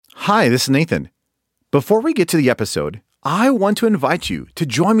Hi, this is Nathan. Before we get to the episode, I want to invite you to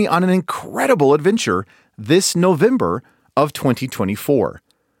join me on an incredible adventure this November of 2024.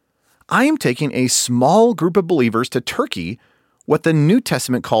 I am taking a small group of believers to Turkey, what the New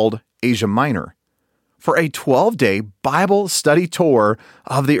Testament called Asia Minor, for a 12-day Bible study tour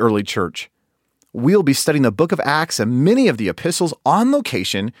of the early church. We'll be studying the book of Acts and many of the epistles on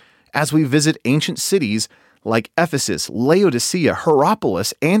location as we visit ancient cities like Ephesus, Laodicea,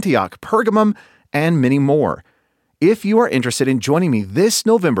 Hierapolis, Antioch, Pergamum, and many more. If you are interested in joining me this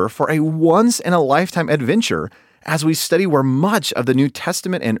November for a once-in-a-lifetime adventure as we study where much of the New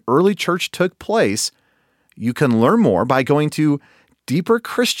Testament and early church took place, you can learn more by going to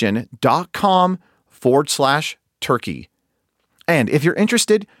deeperchristian.com/Turkey. And if you're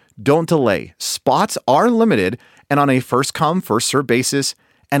interested, don't delay. Spots are limited and on a first-come, first-served basis,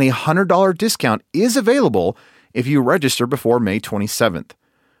 and a $100 discount is available if you register before May 27th.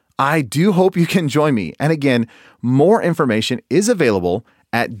 I do hope you can join me. And again, more information is available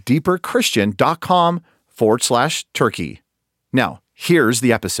at deeperchristian.com/Turkey. Now, here's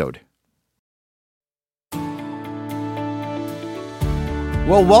the episode.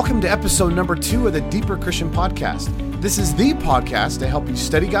 Well, welcome to episode number 2 of the Deeper Christian Podcast. This is the podcast to help you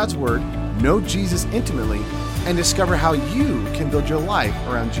study God's Word, know Jesus intimately, and discover how you can build your life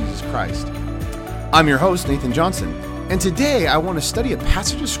around Jesus Christ. I'm your host, Nathan Johnson, and today I want to study a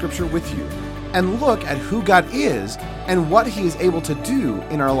passage of Scripture with you and look at who God is and what He is able to do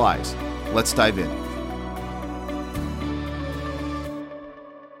in our lives. Let's dive in.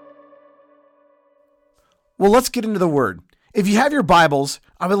 Well, let's get into the Word. If you have your Bibles,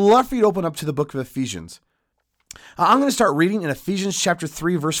 I would love for you to open up to the book of Ephesians. I'm going to start reading in Ephesians chapter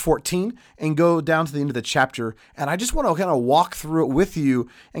 3, verse 14, and go down to the end of the chapter. And I just want to kind of walk through it with you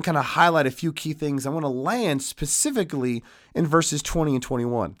and kind of highlight a few key things. I want to land specifically in verses 20 and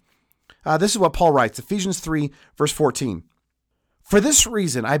 21. This is what Paul writes, Ephesians 3, verse 14. For this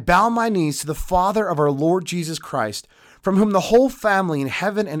reason, I bow my knees to the Father of our Lord Jesus Christ, from whom the whole family in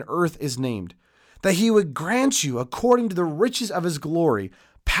heaven and earth is named, that He would grant you, according to the riches of His glory,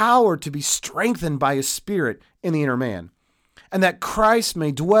 power to be strengthened by His Spirit in the inner man, and that Christ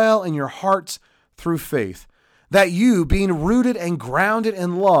may dwell in your hearts through faith, that you, being rooted and grounded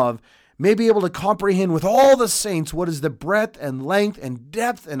in love, may be able to comprehend with all the saints what is the breadth and length and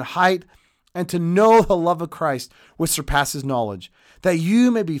depth and height, and to know the love of Christ which surpasses knowledge, that you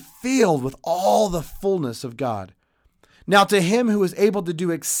may be filled with all the fullness of God. Now to Him who is able to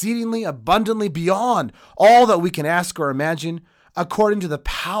do exceedingly abundantly beyond all that we can ask or imagine, according to the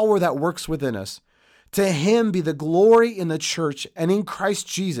power that works within us, to Him be the glory in the church and in Christ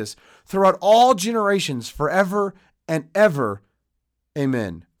Jesus throughout all generations, forever and ever.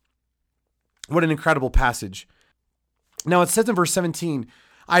 Amen. What an incredible passage. Now it says in verse 17,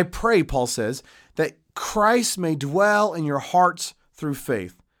 I pray, Paul says, that Christ may dwell in your hearts through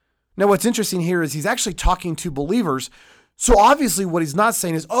faith. Now what's interesting here is he's actually talking to believers. So obviously what he's not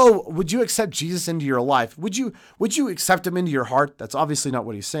saying is, oh, would you accept Jesus into your life? Would you accept Him into your heart? That's obviously not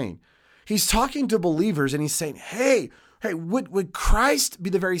what he's saying. He's talking to believers and he's saying, hey, would Christ be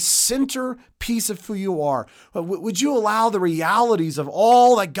the very center piece of who you are? Would you allow the realities of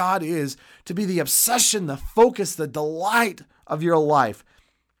all that God is to be the obsession, the focus, the delight of your life?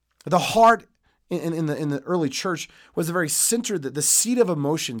 The heart in the early church was the very center, the seat of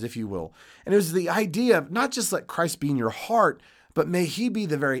emotions, if you will. And it was the idea of not just let Christ be in your heart, but may He be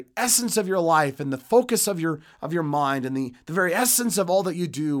the very essence of your life and the focus of your mind and the very essence of all that you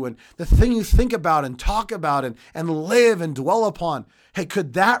do and the thing you think about and talk about and live and dwell upon. Hey,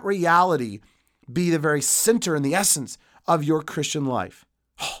 could that reality be the very center and the essence of your Christian life?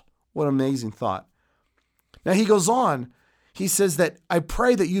 Oh, what an amazing thought. Now he goes on, he says that I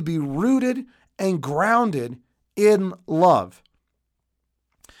pray that you be rooted and grounded in love.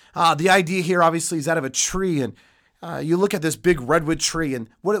 The idea here obviously is that of a tree, and you look at this big redwood tree, and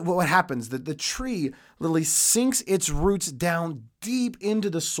what happens? The tree literally sinks its roots down deep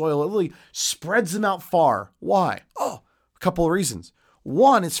into the soil. It really spreads them out far. Why? Oh, a couple of reasons.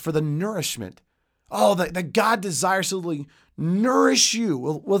 One is for the nourishment. Oh, that God desires to really nourish you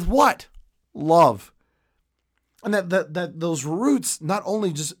with what? Love. And that those roots not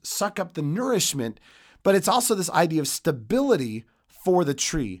only just suck up the nourishment, but it's also this idea of stability for the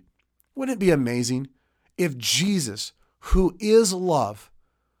tree. Wouldn't it be amazing if Jesus, who is love,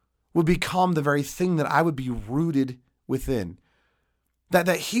 would become the very thing that I would be rooted within? That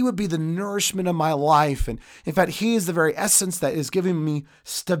He would be the nourishment of my life. And in fact, He is the very essence that is giving me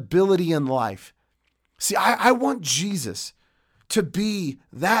stability in life. See, I want Jesus to be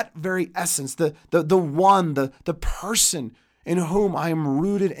that very essence, the one, the person in whom I am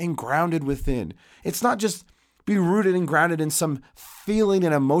rooted and grounded within. It's not just be rooted and grounded in some feeling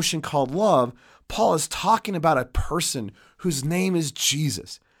and emotion called love. Paul is talking about a person whose name is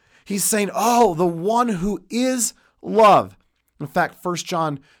Jesus. He's saying, oh, the one who is love. In fact, 1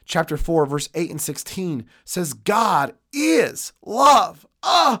 John chapter 4, verse 8 and 16 says, God is love.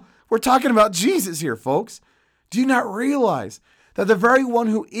 We're talking about Jesus here, folks. Do you not realize that the very one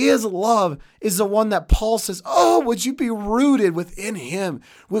who is love is the one that Paul says, oh, would you be rooted within him?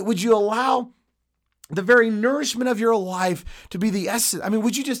 Would you allow the very nourishment of your life to be the essence? I mean,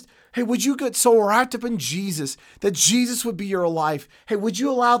 would you get so wrapped up in Jesus that Jesus would be your life? Hey, would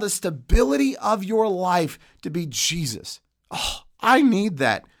you allow the stability of your life to be Jesus? Oh, I need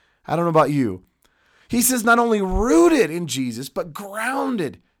that. I don't know about you. He says not only rooted in Jesus, but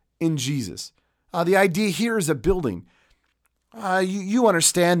grounded in Jesus. The idea here is a building. You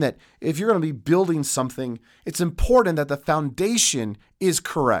understand that if you're going to be building something, it's important that the foundation is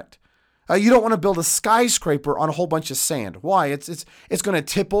correct. You don't want to build a skyscraper on a whole bunch of sand. Why? It's going to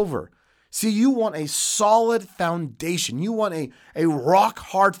tip over. See, you want a solid foundation. You want a rock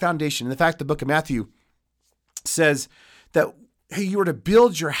hard foundation. In fact, the book of Matthew says that, hey, you are to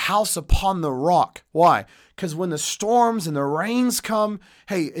build your house upon the rock. Why? Because when the storms and the rains come,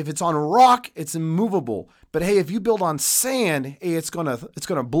 hey, if it's on rock, it's immovable. But hey, if you build on sand, hey, it's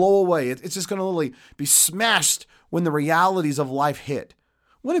gonna blow away. It's just gonna literally be smashed when the realities of life hit.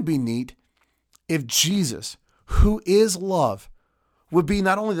 Wouldn't it be neat if Jesus, who is love, would be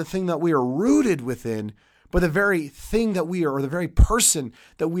not only the thing that we are rooted within, but the very thing that we are, or the very person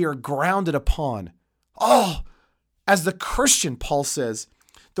that we are grounded upon? Oh, as the Christian, Paul says,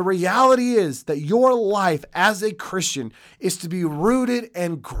 the reality is that your life as a Christian is to be rooted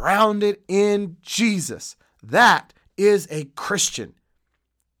and grounded in Jesus. That is a Christian.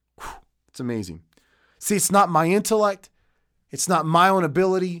 Whew, it's amazing. See, it's not my intellect. It's not my own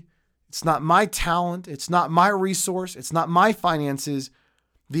ability. It's not my talent. It's not my resource. It's not my finances.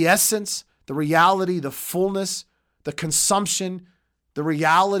 The essence, the reality, the fullness, the consumption, the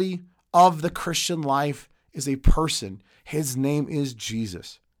reality of the Christian life is a person. His name is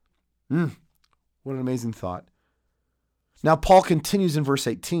Jesus. What an amazing thought. Now, Paul continues in verse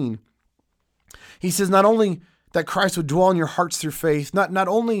 18. He says, not only that Christ would dwell in your hearts through faith, not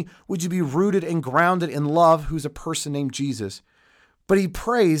only would you be rooted and grounded in love, who's a person named Jesus, but he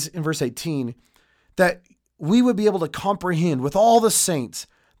prays in verse 18 that we would be able to comprehend with all the saints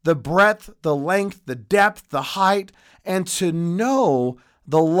the breadth, the length, the depth, the height, and to know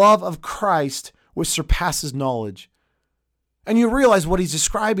the love of Christ which surpasses knowledge. And you realize what he's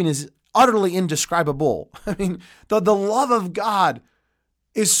describing is utterly indescribable. I mean, the love of God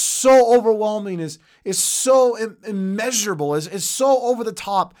is so overwhelming, is so immeasurable, is so over the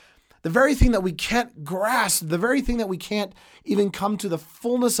top. The very thing that we can't grasp, the very thing that we can't even come to the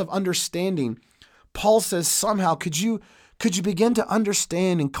fullness of understanding. Paul says somehow, could you begin to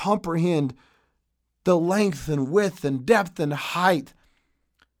understand and comprehend the length and width and depth and height?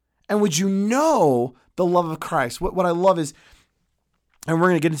 And would you know the love of Christ? What I love is, and we're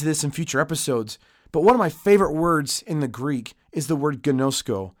going to get into this in future episodes, but one of my favorite words in the Greek is the word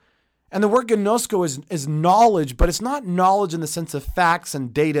gnosko. And the word gnosko is knowledge, but it's not knowledge in the sense of facts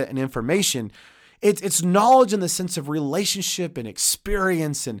and data and information. It's knowledge in the sense of relationship and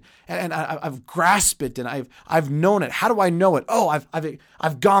experience, and I've grasped it and I've known it. How do I know it? Oh,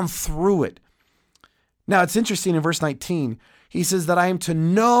 I've gone through it. Now it's interesting in verse 19, he says that I am to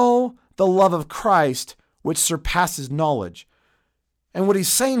know the love of Christ, which surpasses knowledge. And what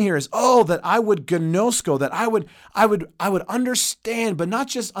he's saying here is, that I would gnosko, that I would understand, but not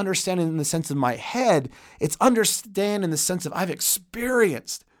just understand in the sense of my head. It's understand in the sense of I've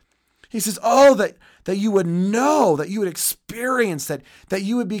experienced. He says, that you would know, that you would experience, that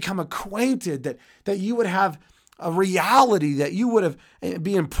you would become acquainted, that you would have a reality, that you would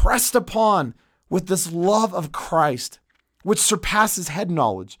be impressed upon with this love of Christ, which surpasses head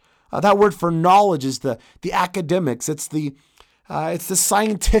knowledge. That word for knowledge is the academics. It's the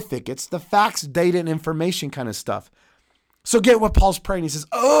scientific. It's the facts, data, and information kind of stuff. So get what Paul's praying. He says,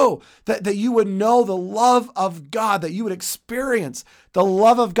 that you would know the love of God, that you would experience the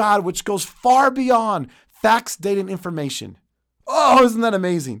love of God, which goes far beyond facts, data, and information. Oh, isn't that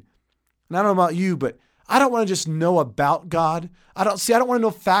amazing? And I don't know about you, but I don't want to just know about God. I don't want to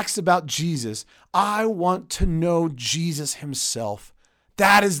know facts about Jesus. I want to know Jesus himself.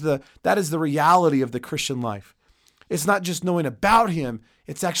 That is the reality of the Christian life. It's not just knowing about him,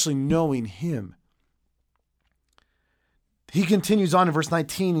 it's actually knowing him. He continues on in verse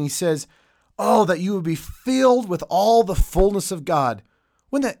 19 and he says, that you would be filled with all the fullness of God.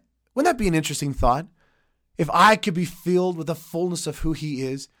 Wouldn't that be an interesting thought? if I could be filled with the fullness of who he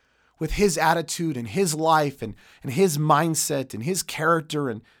is, with his attitude and his life and his mindset and his character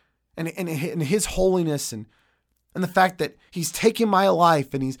and his holiness and the fact that he's taking my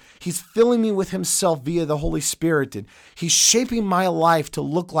life and he's filling me with himself via the Holy Spirit, and he's shaping my life to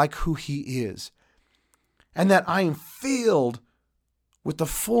look like who he is, and that I am filled with the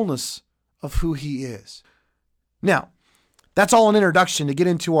fullness of who he is. Now, that's all an introduction to get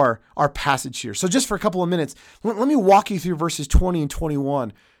into our passage here. So just for a couple of minutes, let me walk you through verses 20 and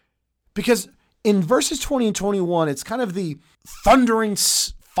 21. Because in verses 20 and 21, it's kind of the thundering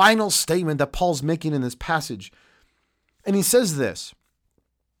final statement that Paul's making in this passage. And he says this,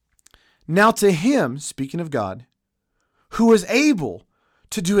 "Now to him," speaking of God, "who is able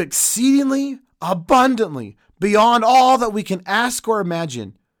to do exceedingly abundantly beyond all that we can ask or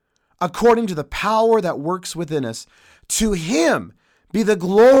imagine, according to the power that works within us, to him be the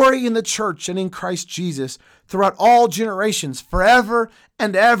glory in the church and in Christ Jesus throughout all generations, forever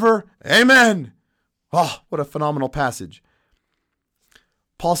and ever. Amen." Oh, what a phenomenal passage.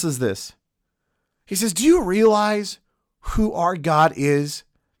 Paul says this. He says, do you realize who our God is?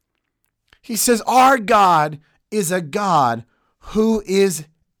 He says, our God is a God who is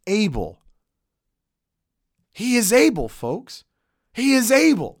able. He is able, folks. He is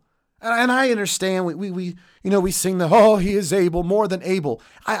able. And I understand we sing the, oh, he is able, more than able.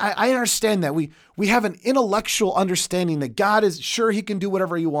 I understand that. We have an intellectual understanding that God is sure he can do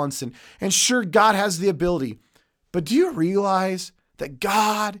whatever he wants and sure God has the ability. But do you realize that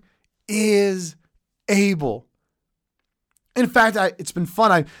God is able? In fact, it's been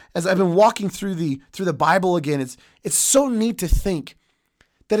fun. As I've been walking through the Bible again, it's so neat to think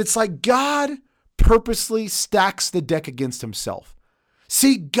that it's like God purposely stacks the deck against himself.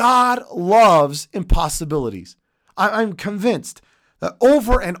 See, God loves impossibilities. I'm convinced that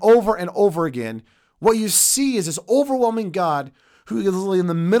over and over and over again, what you see is this overwhelming God who is literally in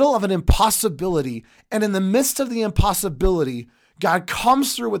the middle of an impossibility, and in the midst of the impossibility, God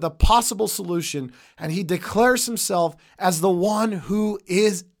comes through with a possible solution, and he declares himself as the one who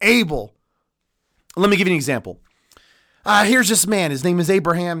is able. Let me give you an example. Here's this man. His name is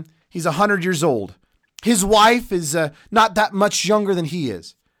Abraham. He's 100 years old. His wife is not that much younger than he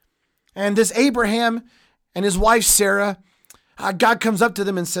is. And this Abraham and his wife, Sarah, God comes up to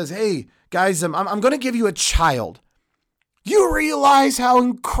them and says, hey, guys, I'm going to give you a child. You realize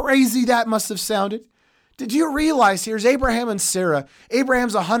how crazy that must have sounded? Did you realize here's Abraham and Sarah?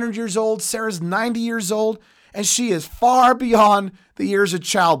 Abraham's 100 years old. Sarah's 90 years old. And she is far beyond the years of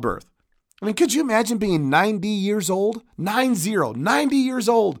childbirth. I mean, could you imagine being 90 years old? 90 years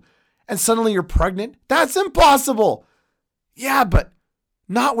old. And suddenly you're pregnant? That's impossible. Yeah, but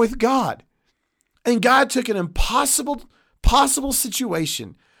not with God. And God took an impossible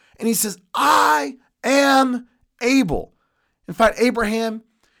situation, and he says, I am able. In fact, Abraham,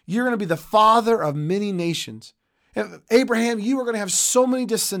 you're going to be the father of many nations. And Abraham, you are going to have so many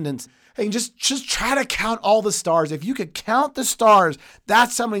descendants. And just try to count all the stars. If you could count the stars,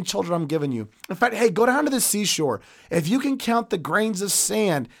 that's how many children I'm giving you. In fact, hey, go down to the seashore. If you can count the grains of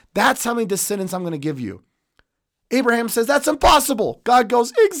sand, that's how many descendants I'm going to give you. Abraham says, that's impossible. God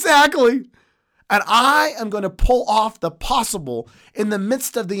goes, exactly. And I am going to pull off the possible in the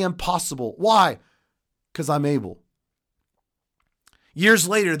midst of the impossible. Why? Because I'm able. Years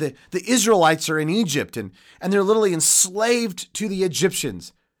later, the Israelites are in Egypt and they're literally enslaved to the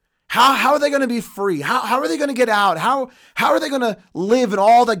Egyptians. How are they going to be free? How are they going to get out? How are they going to live in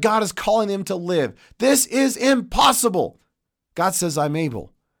all that God is calling them to live? This is impossible. God says, I'm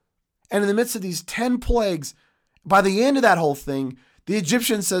able. And in the midst of these 10 plagues, by the end of that whole thing, the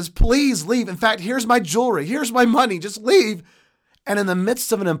Egyptian says, please leave. In fact, here's my jewelry. Here's my money. Just leave. And in the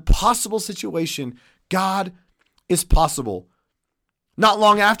midst of an impossible situation, God is possible. Not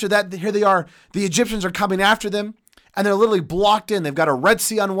long after that, here they are. The Egyptians are coming after them. And they're literally blocked in. They've got a Red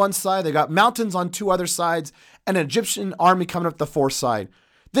Sea on one side. They've got mountains on two other sides and an Egyptian army coming up the fourth side.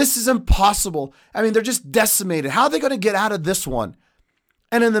 This is impossible. I mean, they're just decimated. How are they going to get out of this one?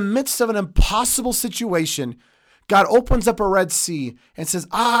 And in the midst of an impossible situation, God opens up a Red Sea and says,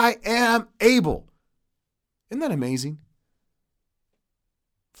 I am able. Isn't that amazing?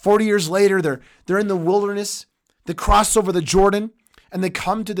 40 years later, they're in the wilderness. They cross over the Jordan and they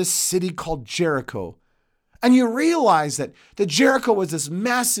come to this city called Jericho. And you realize that Jericho was this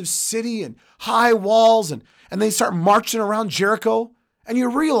massive city and high walls, and they start marching around Jericho. And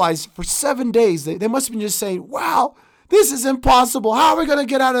you realize for 7 days, they must have been just saying, wow, this is impossible. How are we going to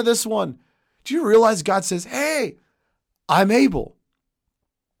get out of this one? Do you realize God says, hey, I'm able.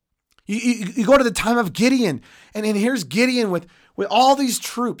 You go to the time of Gideon, and here's Gideon with all these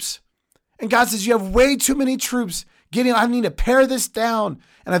troops. And God says, you have way too many troops. I need to pare this down.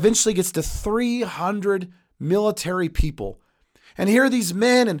 And eventually gets to 300 military people. And here are these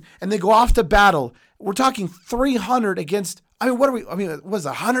men, and they go off to battle. We're talking 300 against, was it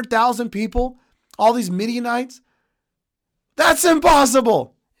 100,000 people? All these Midianites? That's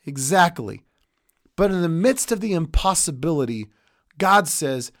impossible. Exactly. But in the midst of the impossibility, God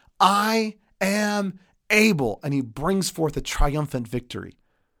says, I am able. And he brings forth a triumphant victory.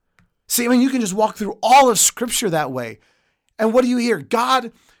 See, you can just walk through all of Scripture that way. And what do you hear?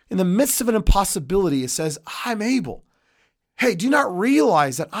 God, in the midst of an impossibility, it says, I'm able. Hey, do you not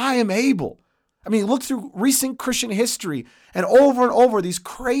realize that I am able? Look through recent Christian history and over these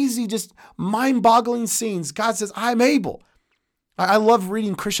crazy, just mind-boggling scenes. God says, I'm able. I love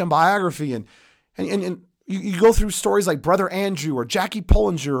reading Christian biography and you go through stories like Brother Andrew or Jackie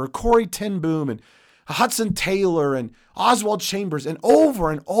Pullinger or Corrie ten Boom and Hudson Taylor and Oswald Chambers, and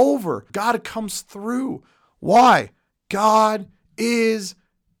over, God comes through. Why? God is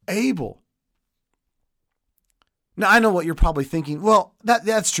able. Now, I know what you're probably thinking. Well,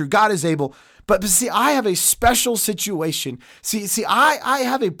 that's true. God is able. But see, I have a special situation. See, I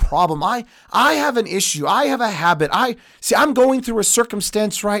have a problem. I have an issue. I have a habit. I'm going through a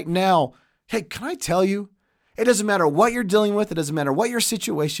circumstance right now. Hey, can I tell you? It doesn't matter what you're dealing with. It doesn't matter what your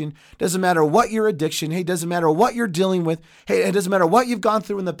situation. It doesn't matter what your addiction. Hey, it doesn't matter what you're dealing with. Hey, it doesn't matter what you've gone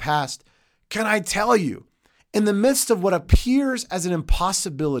through in the past. Can I tell you? In the midst of what appears as an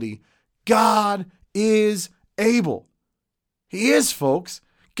impossibility, God is able. He is, folks.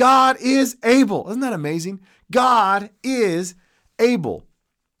 God is able. Isn't that amazing? God is able.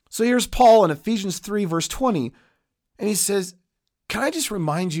 So here's Paul in Ephesians 3, verse 20, and he says, can I just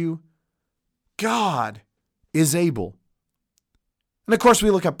remind you, God is able. And of course,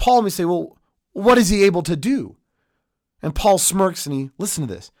 we look at Paul and we say, well, what is he able to do? And Paul smirks and listen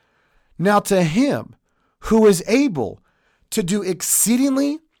to this. Now to him who is able to do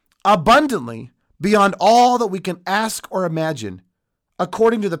exceedingly abundantly beyond all that we can ask or imagine,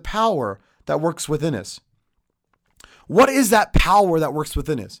 according to the power that works within us. What is that power that works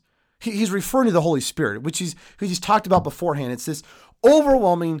within us? He's referring to the Holy Spirit, which he's talked about beforehand. It's this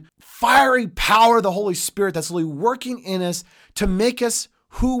overwhelming, fiery power of the Holy Spirit that's really working in us to make us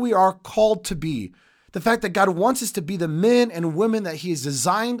who we are called to be. The fact that God wants us to be the men and women that he has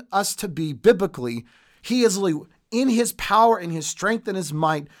designed us to be biblically, he is really in his power and his strength and his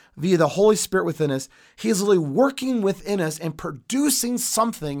might via the Holy Spirit within us. He is really working within us and producing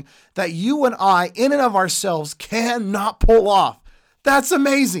something that you and I, in and of ourselves, cannot pull off. That's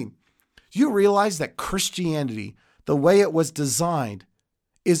amazing. You realize that Christianity, the way it was designed,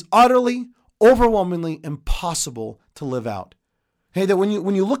 is utterly, overwhelmingly impossible to live out. Hey, that when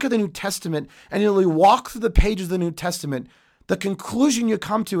you look at the New Testament and you really walk through the pages of the New Testament, the conclusion you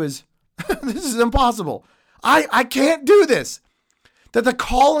come to is, this is impossible. I can't do this. That the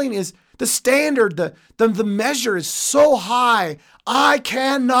calling is, the standard, the measure is so high, I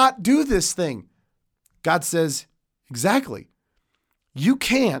cannot do this thing. God says, exactly. You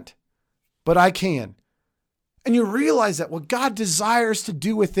can't, but I can. And you realize that what God desires to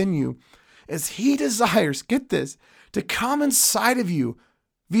do within you is he desires, get this, to come inside of you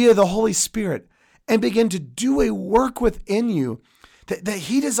via the Holy Spirit and begin to do a work within you that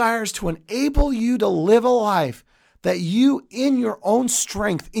he desires to enable you to live a life that you, in your own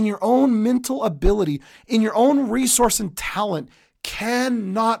strength, in your own mental ability, in your own resource and talent,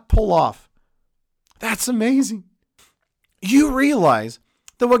 cannot pull off. That's amazing. You realize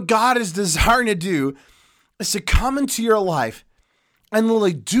that what God is desiring to do is to come into your life and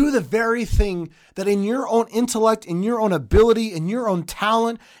literally do the very thing that in your own intellect, in your own ability, in your own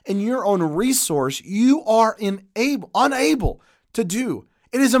talent, in your own resource, you are unable to do.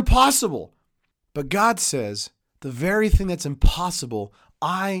 It is impossible. But God says, the very thing that's impossible,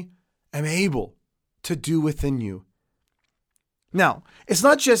 I am able to do within you. Now, it's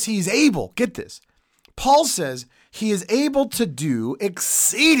not just he's able. Get this. Paul says he is able to do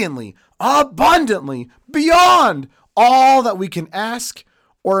exceedingly, abundantly, beyond all that we can ask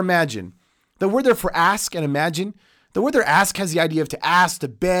or imagine. The word there for ask and imagine, the word there ask has the idea of to ask, to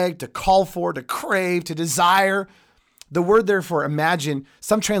beg, to call for, to crave, to desire. The word there for imagine,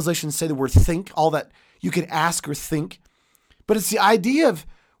 some translations say the word think, all that you can ask or think. But it's the idea of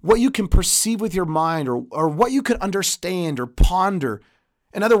what you can perceive with your mind or what you could understand or ponder.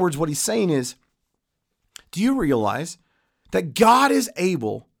 In other words, what he's saying is, do you realize that God is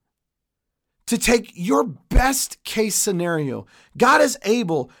able to take your best case scenario? God is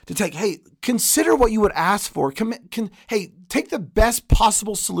able to take, hey, consider what you would ask for. Hey, take the best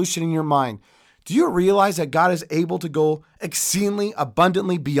possible solution in your mind. Do you realize that God is able to go exceedingly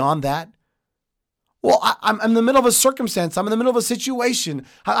abundantly beyond that? Well, I'm in the middle of a circumstance. I'm in the middle of a situation.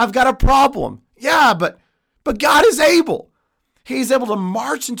 I've got a problem. Yeah, but God is able. He's able to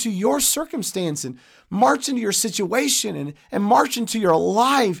march into your circumstance and march into your situation and march into your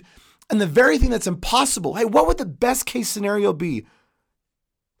life and the very thing that's impossible. Hey, what would the best case scenario be?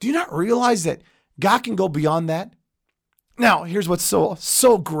 Do you not realize that God can go beyond that? Now, here's what's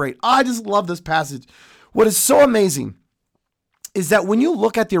so great. I just love this passage. What is so amazing is that when you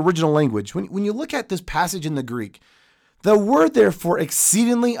look at the original language, when you look at this passage in the Greek, the word there for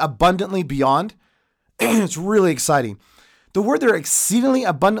exceedingly abundantly beyond, it's really exciting. The word there, exceedingly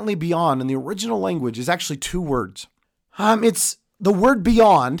abundantly beyond, in the original language is actually two words. It's the word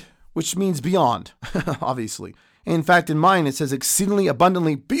beyond, which means beyond, obviously. In fact, in mine, it says exceedingly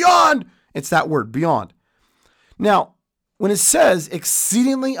abundantly beyond. It's that word, beyond. Now, when it says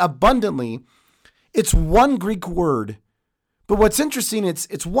exceedingly abundantly, it's one Greek word. But what's interesting,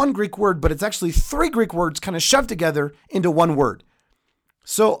 it's one Greek word, but it's actually three Greek words kind of shoved together into one word.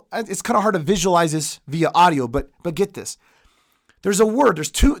 So it's kind of hard to visualize this via audio, but get this. There's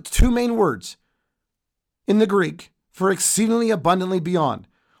two main words in the Greek for exceedingly abundantly beyond.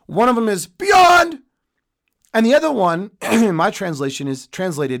 One of them is beyond, and the other one, in my translation, is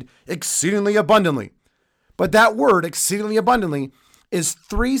translated exceedingly abundantly. But that word, exceedingly abundantly, is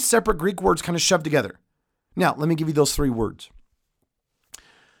three separate Greek words kind of shoved together. Now, let me give you those three words.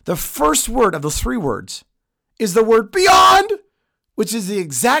 The first word of those three words is the word beyond, which is the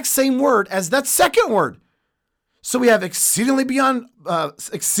exact same word as that second word. So we have exceedingly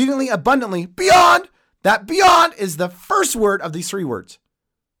abundantly beyond. That beyond is the first word of these three words.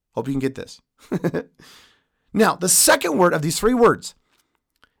 Hope you can get this. Now, the second word of these three words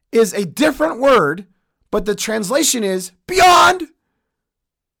is a different word, but the translation is beyond.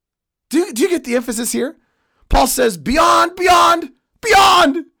 Do you get the emphasis here? Paul says beyond, beyond,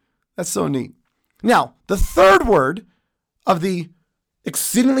 beyond. That's so neat. Now, the third word of the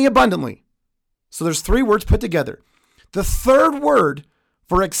exceedingly abundantly. So there's three words put together. The third word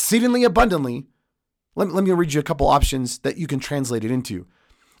for exceedingly abundantly, let me read you a couple options that you can translate it into.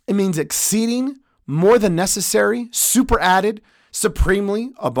 It means exceeding, more than necessary, super added,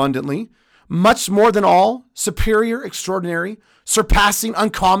 supremely, abundantly, much more than all, superior, extraordinary, surpassing,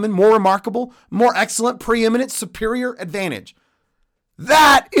 uncommon, more remarkable, more excellent, preeminent, superior, advantage.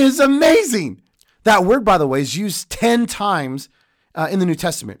 That is amazing. That word, by the way, is used 10 times in the New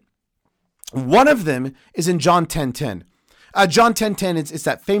Testament. One of them is in John 10:10. John 10:10, it's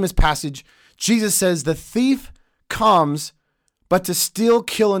that famous passage. Jesus says, the thief comes but to steal,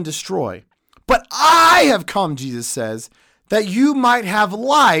 kill, and destroy. But I have come, Jesus says, that you might have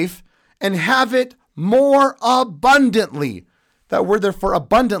life and have it more abundantly. That word there for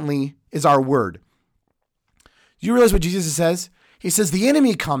abundantly is our word. Do you realize what Jesus says? He says the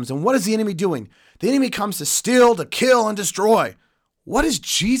enemy comes, and what is the enemy doing? The enemy comes to steal, to kill, and destroy. What does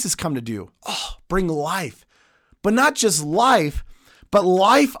Jesus come to do? Oh, bring life. But not just life, but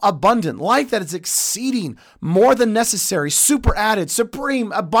life abundant, life that is exceeding, more than necessary, super added,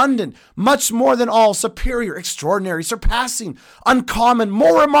 supreme, abundant, much more than all, superior, extraordinary, surpassing, uncommon,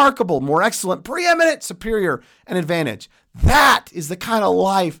 more remarkable, more excellent, preeminent, superior, and advantage. That is the kind of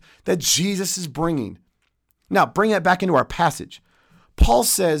life that Jesus is bringing. Now, bring it back into our passage. Paul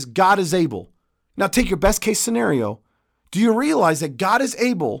says God is able. Now, take your best case scenario. Do you realize that God is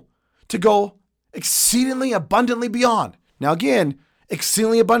able to go exceedingly abundantly beyond? Now, again,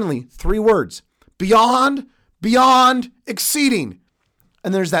 exceedingly abundantly, three words. Beyond, beyond, exceeding.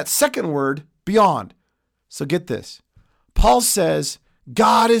 And there's that second word, beyond. So get this. Paul says,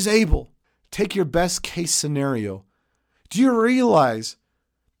 God is able. Take your best case scenario. Do you realize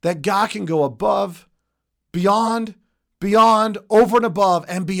that God can go above, beyond, over and above,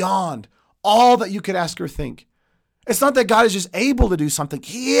 and beyond all that you could ask or think? It's not that God is just able to do something.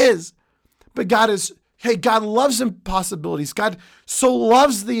 He is. But God loves impossibilities. God so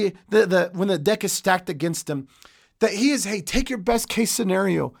loves the when the deck is stacked against him that he is, take your best case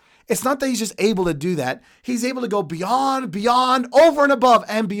scenario. It's not that he's just able to do that. He's able to go beyond, over and above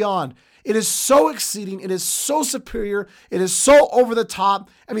and beyond. It is so exceeding. It is so superior. It is so over the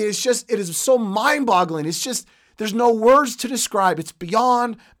top. I mean, it is so mind-boggling. It's just, there's no words to describe. It's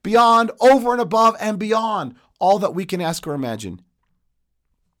beyond, over and above and beyond all that we can ask or imagine.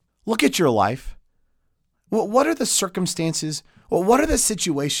 Look at your life. What are the circumstances? What are the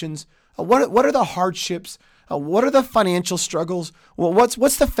situations? What are the hardships? What are the financial struggles?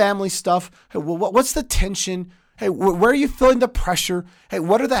 What's the family stuff? What's the tension? Hey, where are you feeling the pressure? Hey,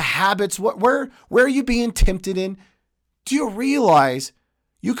 what are the habits? Where are you being tempted in? Do you realize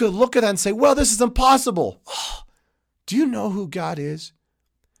you could look at that and say, well, this is impossible. Oh, do you know who God is?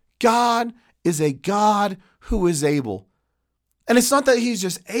 God is a God who is able. And it's not that he's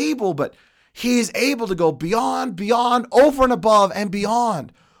just able, but he is able to go beyond, over and above and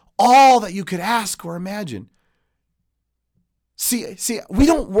beyond all that you could ask or imagine. See, we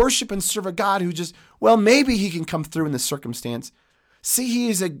don't worship and serve a God who just, well, maybe he can come through in this circumstance. See, he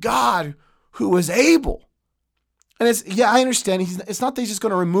is a God who is able. And I understand. It's not that he's just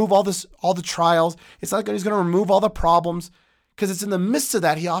going to remove all the trials. It's not that he's going to remove all the problems, because it's in the midst of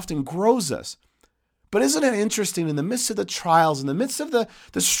that he often grows us. But isn't it interesting, in the midst of the trials, in the midst of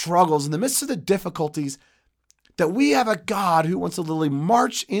the struggles, in the midst of the difficulties, that we have a God who wants to literally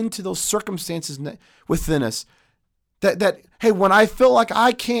march into those circumstances within us. That, hey, when I feel like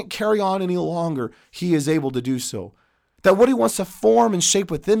I can't carry on any longer, he is able to do so. That what he wants to form and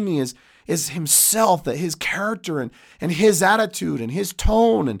shape within me is himself, that his character and his attitude and his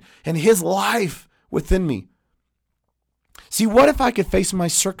tone and his life within me. See, what if I could face my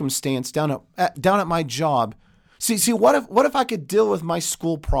circumstance down at my job? See, what if I could deal with my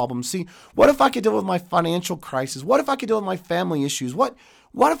school problems? See, what if I could deal with my financial crisis? What if I could deal with my family issues? What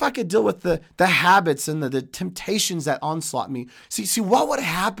if I could deal with the habits and the temptations that onslaught me? See, what would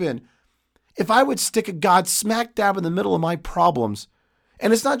happen if I would stick a God smack dab in the middle of my problems?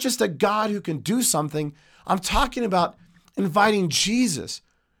 And it's not just a God who can do something. I'm talking about inviting Jesus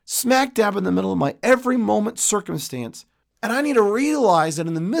smack dab in the middle of my every moment circumstance. And I need to realize that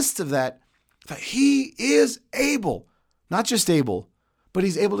in the midst of that he is able, not just able, but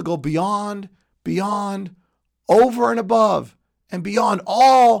he's able to go beyond, over and above, and beyond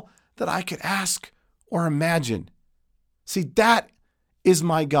all that I could ask or imagine. See, that is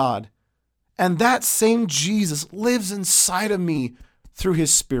my God. And that same Jesus lives inside of me through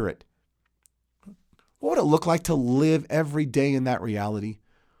his Spirit. What would it look like to live every day in that reality?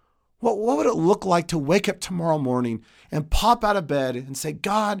 What would it look like to wake up tomorrow morning and pop out of bed and say,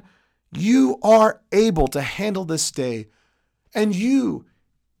 God, you are able to handle this day. And you,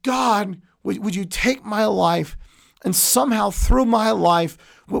 God, would you take my life, and somehow through my life,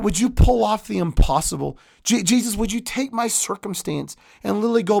 would you pull off the impossible? Jesus, would you take my circumstance and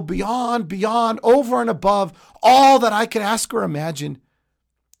literally go beyond, over and above all that I could ask or imagine?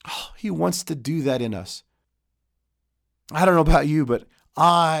 Oh, he wants to do that in us. I don't know about you, but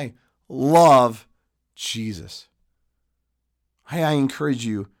I love Jesus. Hey, I encourage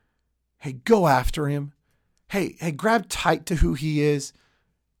you. Hey, go after him. Hey, grab tight to who he is.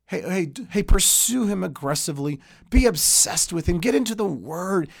 Hey, pursue him aggressively. Be obsessed with him. Get into the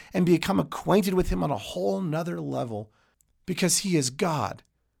word and become acquainted with him on a whole nother level, because he is God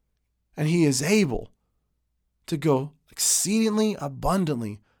and he is able to go exceedingly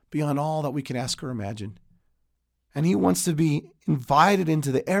abundantly beyond all that we can ask or imagine. And he wants to be invited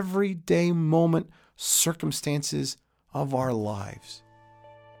into the everyday moment circumstances of our lives.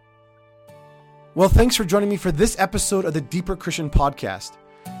 Well, thanks for joining me for this episode of the Deeper Christian Podcast.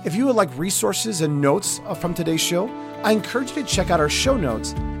 If you would like resources and notes from today's show, I encourage you to check out our show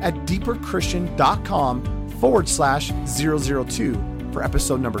notes at deeperchristian.com/002 for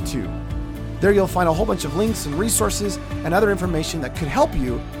episode number 2. There you'll find a whole bunch of links and resources and other information that could help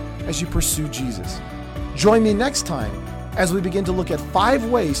you as you pursue Jesus. Join me next time as we begin to look at 5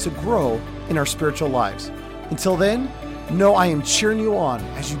 ways to grow in our spiritual lives. Until then, know I am cheering you on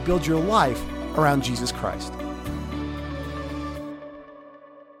as you build your life around Jesus Christ.